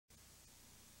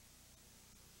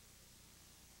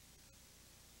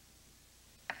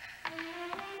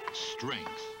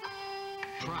Strength,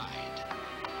 pride,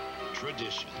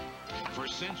 tradition. For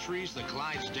centuries, the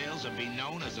Clydesdales have been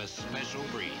known as a special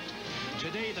breed.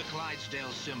 Today, the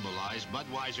Clydesdales symbolize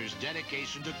Budweiser's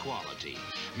dedication to quality.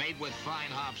 Made with fine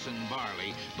hops and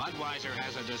barley, Budweiser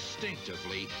has a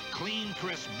distinctively clean,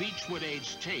 crisp,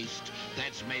 beechwood-aged taste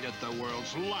that's made it the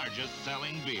world's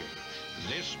largest-selling beer.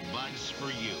 This Bud's for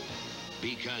you,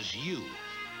 because you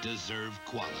deserve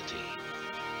quality.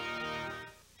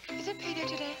 Is it payday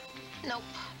today? Nope.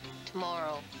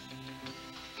 Tomorrow.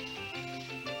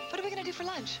 What are we gonna do for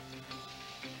lunch?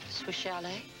 Swiss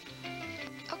Chalet.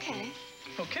 Okay.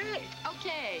 Okay.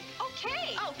 Okay.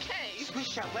 Okay. Okay. Swiss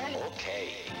Chalet. Okay.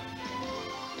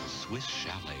 Swiss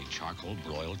Chalet charcoal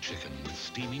broiled chicken with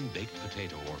steaming baked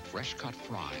potato or fresh cut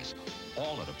fries,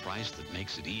 all at a price that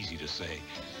makes it easy to say,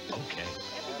 okay.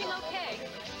 Everything okay?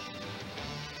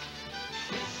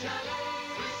 Swiss Chalet,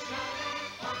 Swiss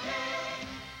Chalet, okay.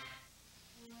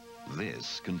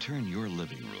 This can turn your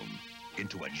living room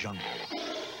into a jungle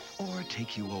or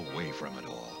take you away from it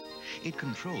all. It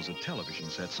controls a television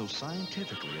set so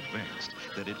scientifically advanced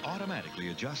that it automatically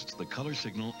adjusts the color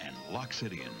signal and locks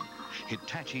it in.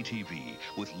 Hitachi TV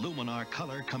with Luminar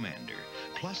Color Commander,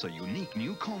 plus a unique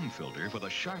new comb filter for the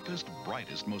sharpest,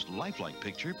 brightest, most lifelike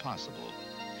picture possible.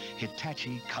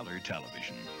 Hitachi Color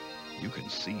Television. You can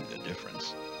see the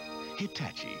difference.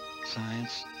 Hitachi,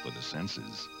 science for the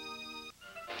senses.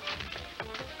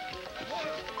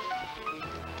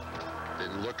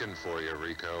 Been looking for you,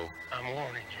 Rico. I'm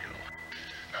warning you.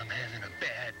 I'm having a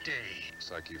bad day.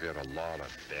 Looks like you've had a lot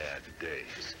of bad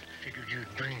days. Figured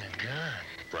you'd bring a gun.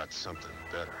 Brought something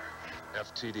better.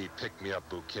 FTD Pick-Me Up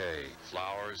Bouquet.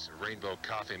 Flowers, a rainbow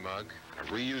coffee mug, a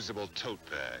reusable tote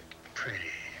bag. Pretty.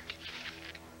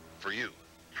 For you.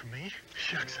 For me?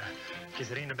 Shucks, I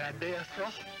guess it ain't a bad day after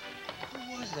all.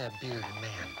 Who was that bearded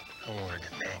man? I wanted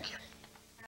to